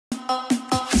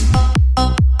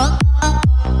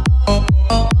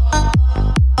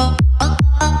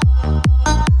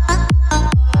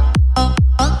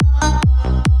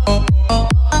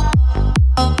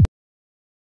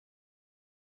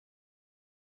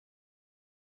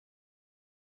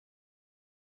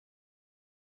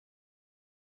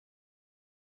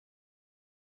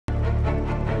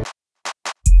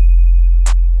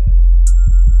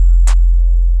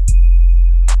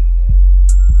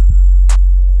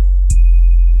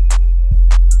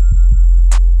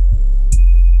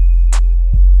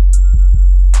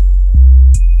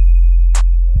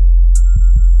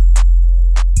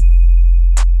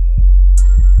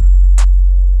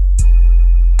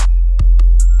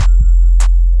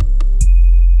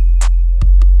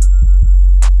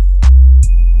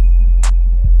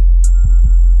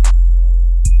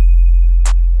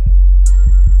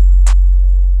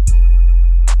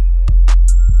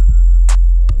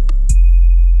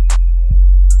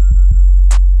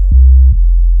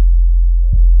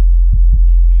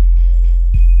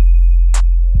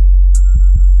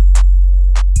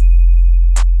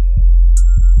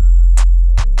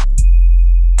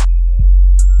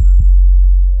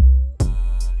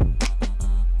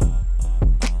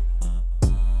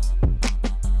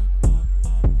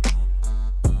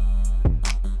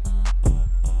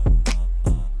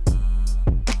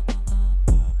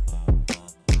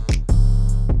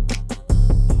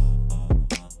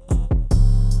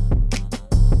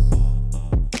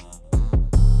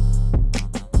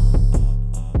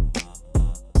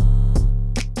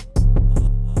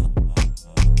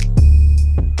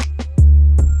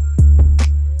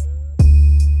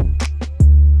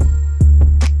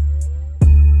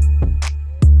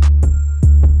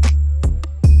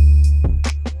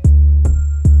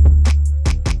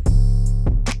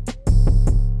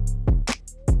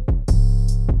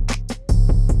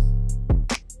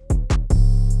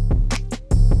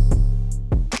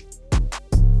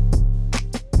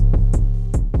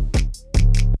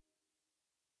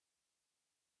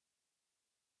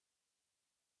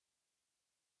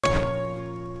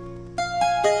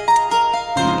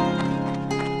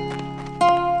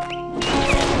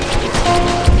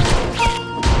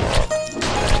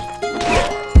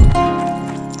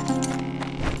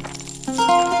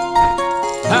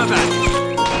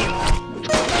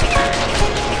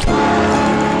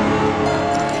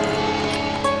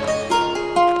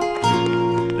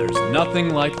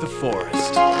nothing like the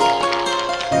forest.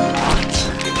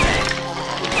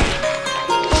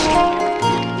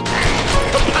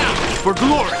 For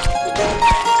glory!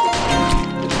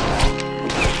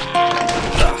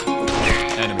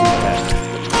 Enemy ahead.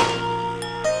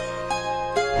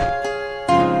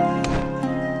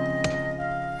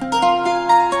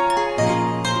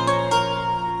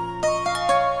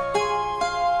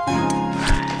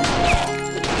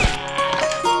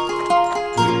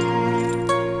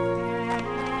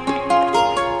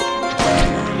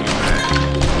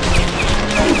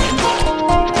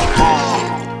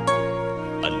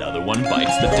 Another one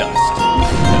bites the dust.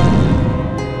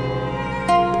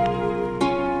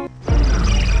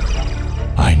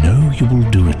 I know you will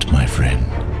do it, my friend.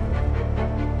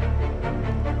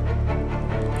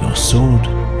 Your sword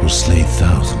will slay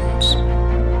thousands.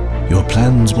 Your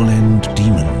plans will end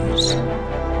demons.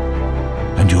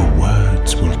 And your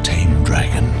words will tame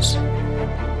dragons.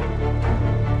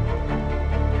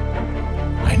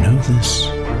 I know this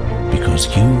because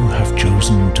you have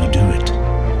chosen to do it.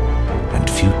 And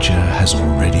future has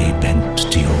already bent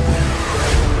to your will.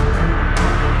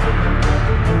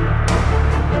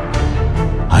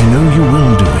 I know you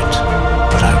will do it,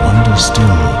 but I wonder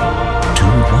still, to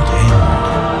what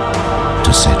end?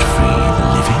 To set free the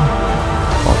living,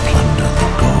 or plunder the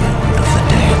gold of the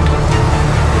dead?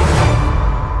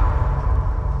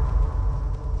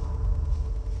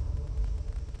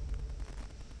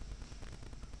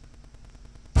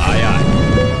 Aye, aye.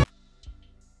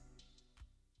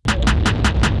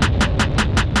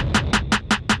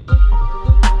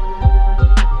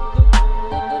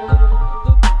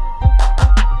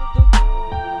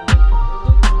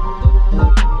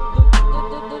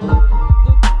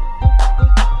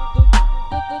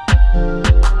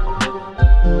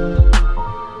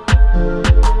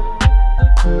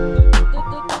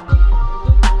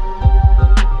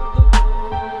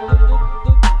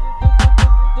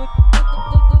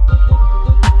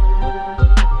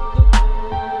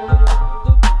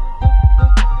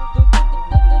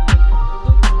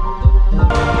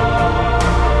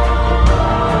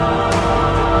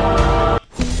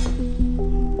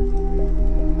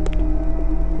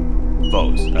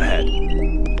 Foes ahead.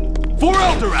 For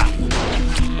Eldorath!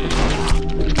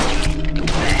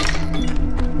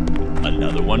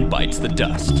 Another one bites the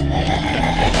dust.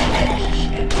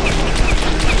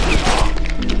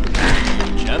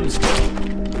 Gemstone.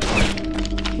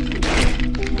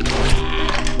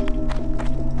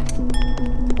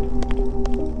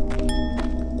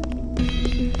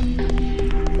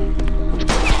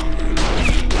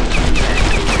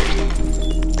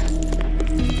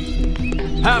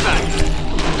 Have at it.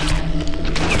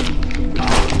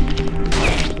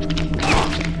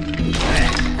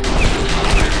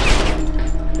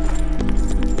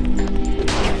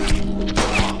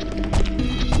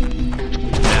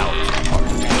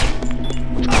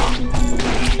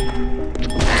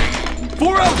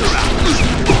 For Eldorath!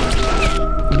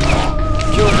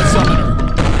 Kill the summoner.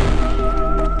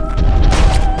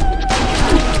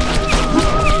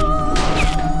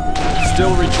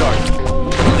 Still recharging.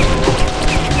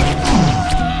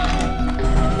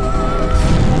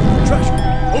 Treasure!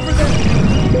 Over there!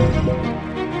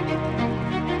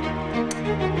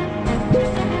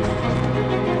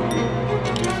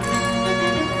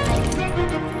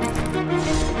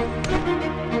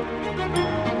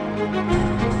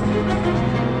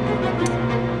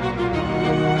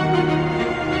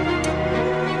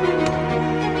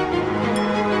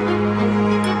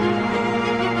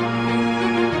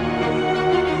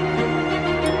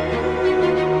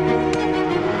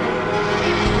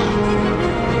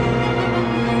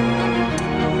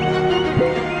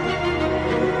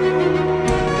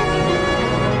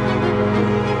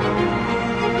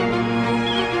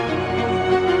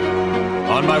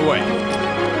 On my way.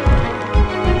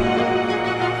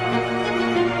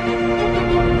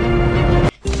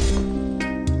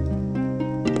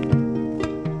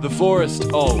 The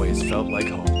forest always felt like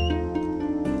home.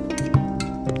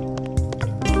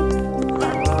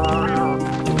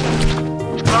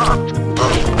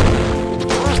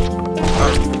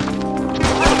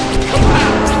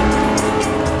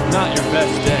 Not your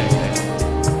best day, eh?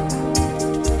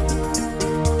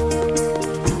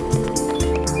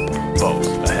 Foes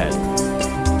ahead.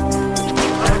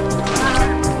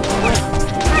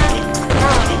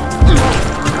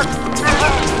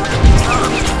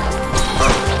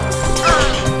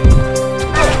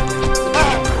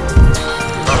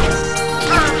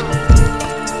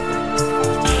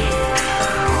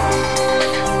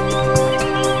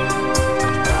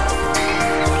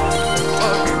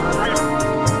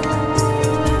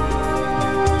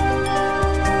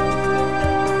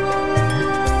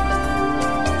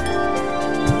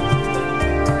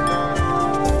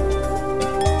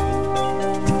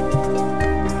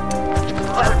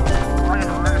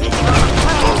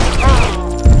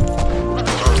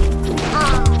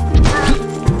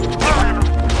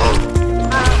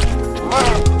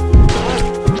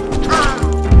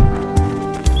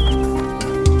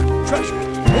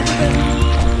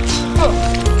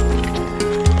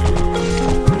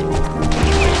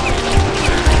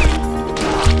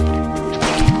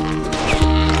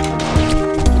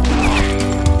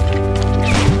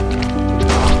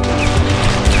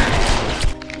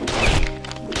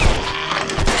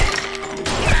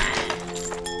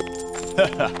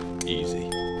 Easy.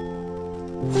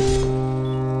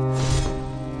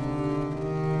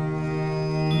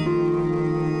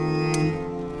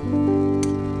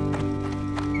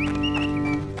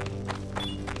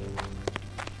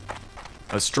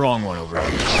 A strong one over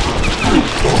here.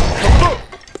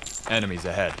 Enemies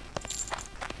ahead.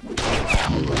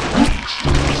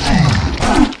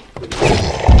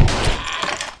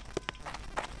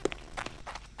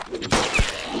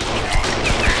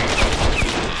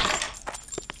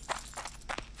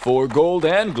 For gold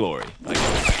and glory, I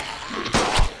guess.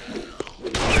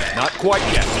 Not quite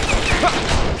yet.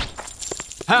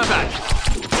 Have at it!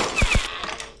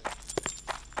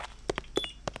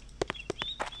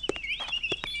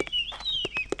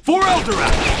 For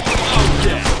Eldorak! Oh,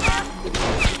 yeah!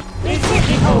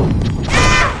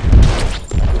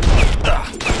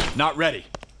 Not ready.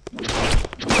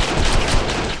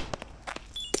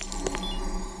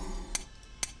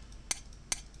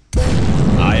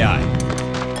 Aye, aye.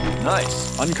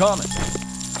 Nice. Uncommon.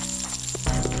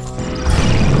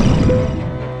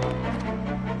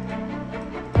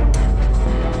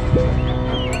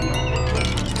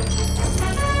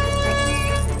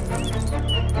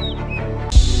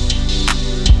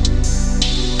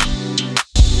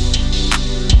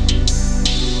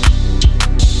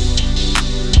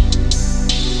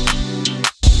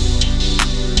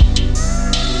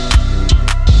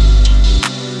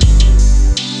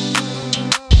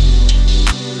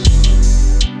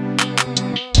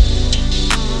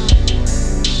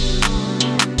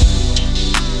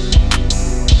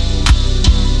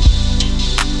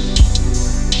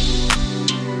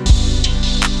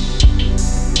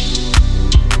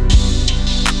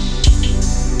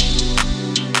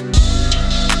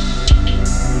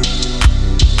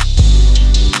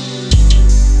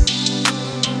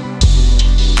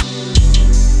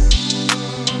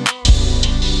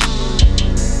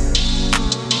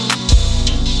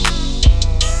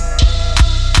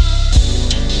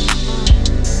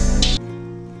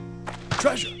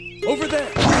 Treasure! Over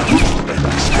there!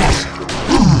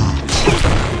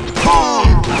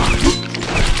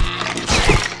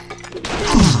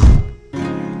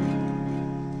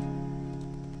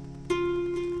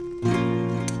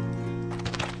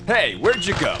 Hey, where'd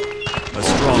you go? A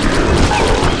strong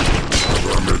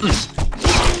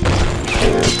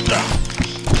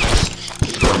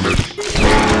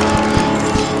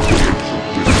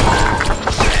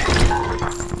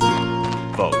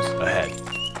foes ahead.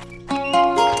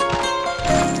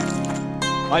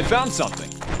 I found something.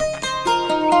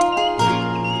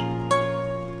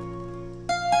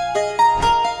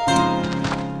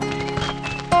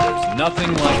 There's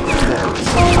nothing like the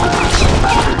forest.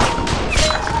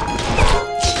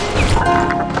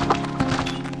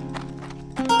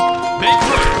 Make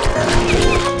way!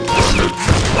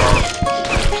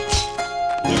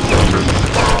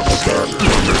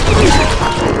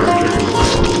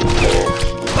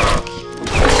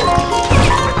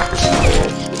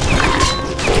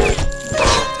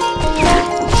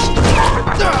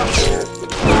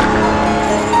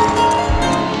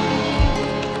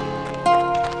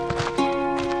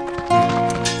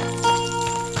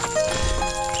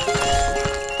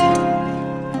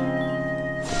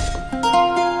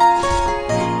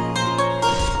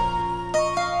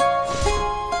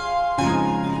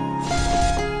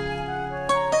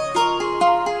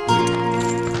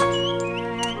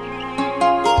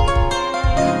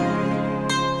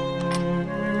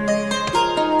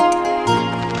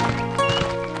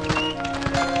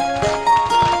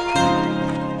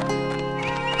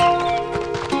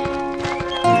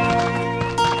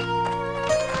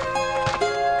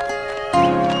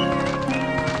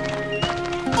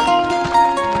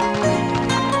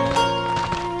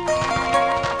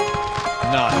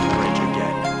 Not a bridge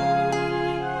again.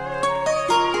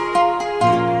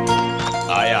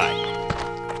 Aye, aye.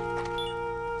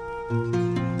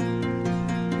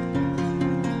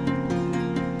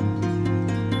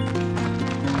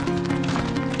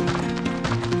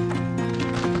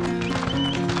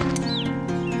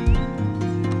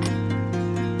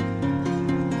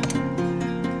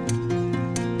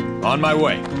 On my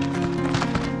way.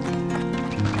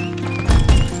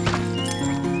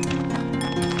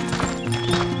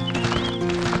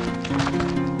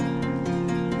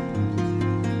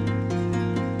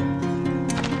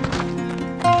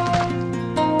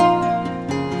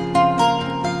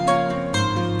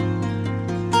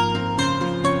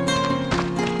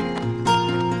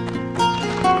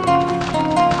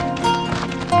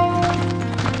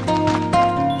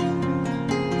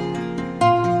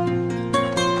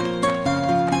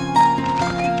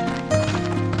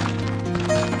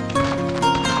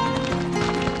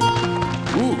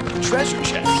 treasure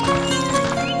chest.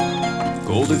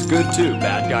 Gold is good too.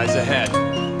 Bad guys ahead.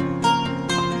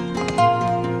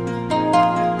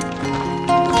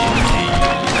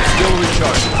 Still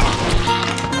recharging.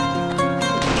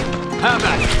 Have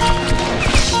at it.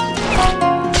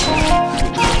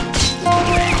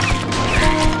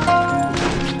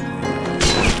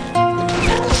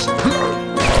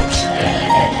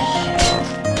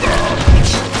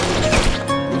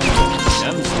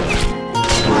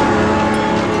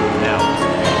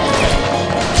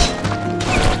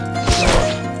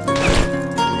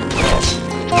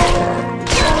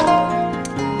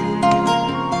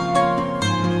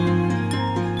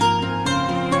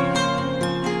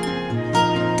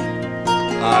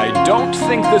 I don't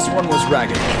think this one was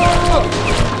ragged.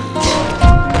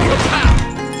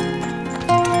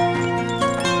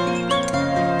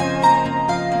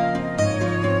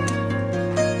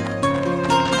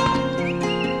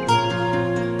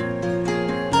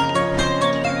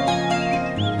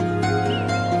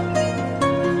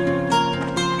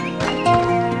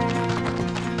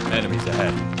 Enemies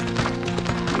ahead.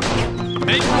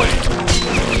 Make way!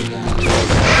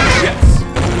 Yes!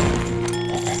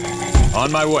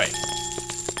 On my way.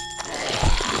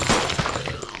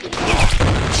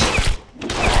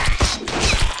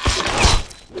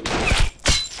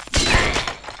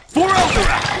 For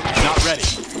Eldorak! Not ready.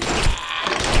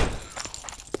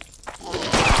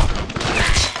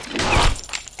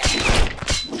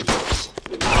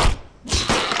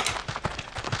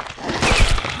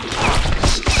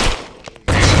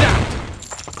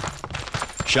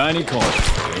 Shiny coin.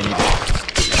 Any day.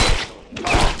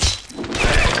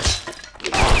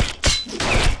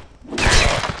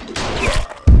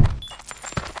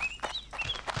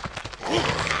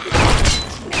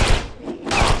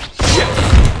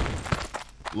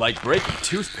 Like breaking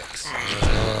toothpicks.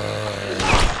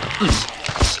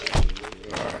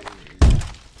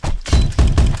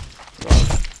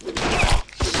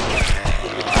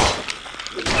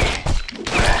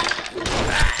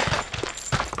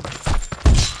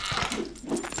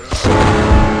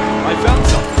 I found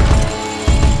something.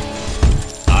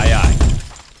 Aye, aye.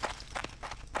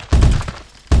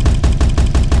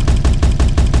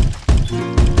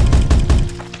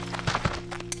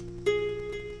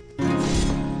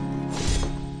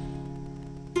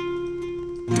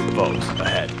 Foes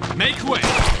ahead. Make way!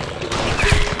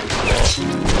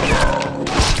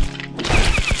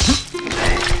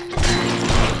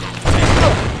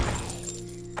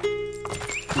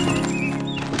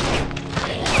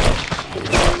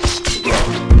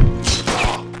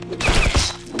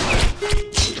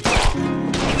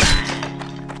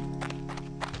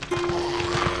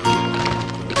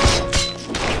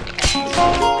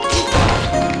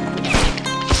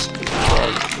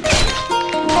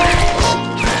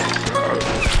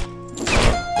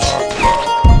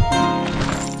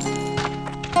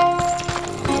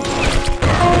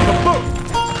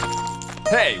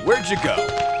 Hey, where'd you go?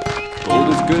 Gold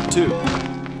is good too.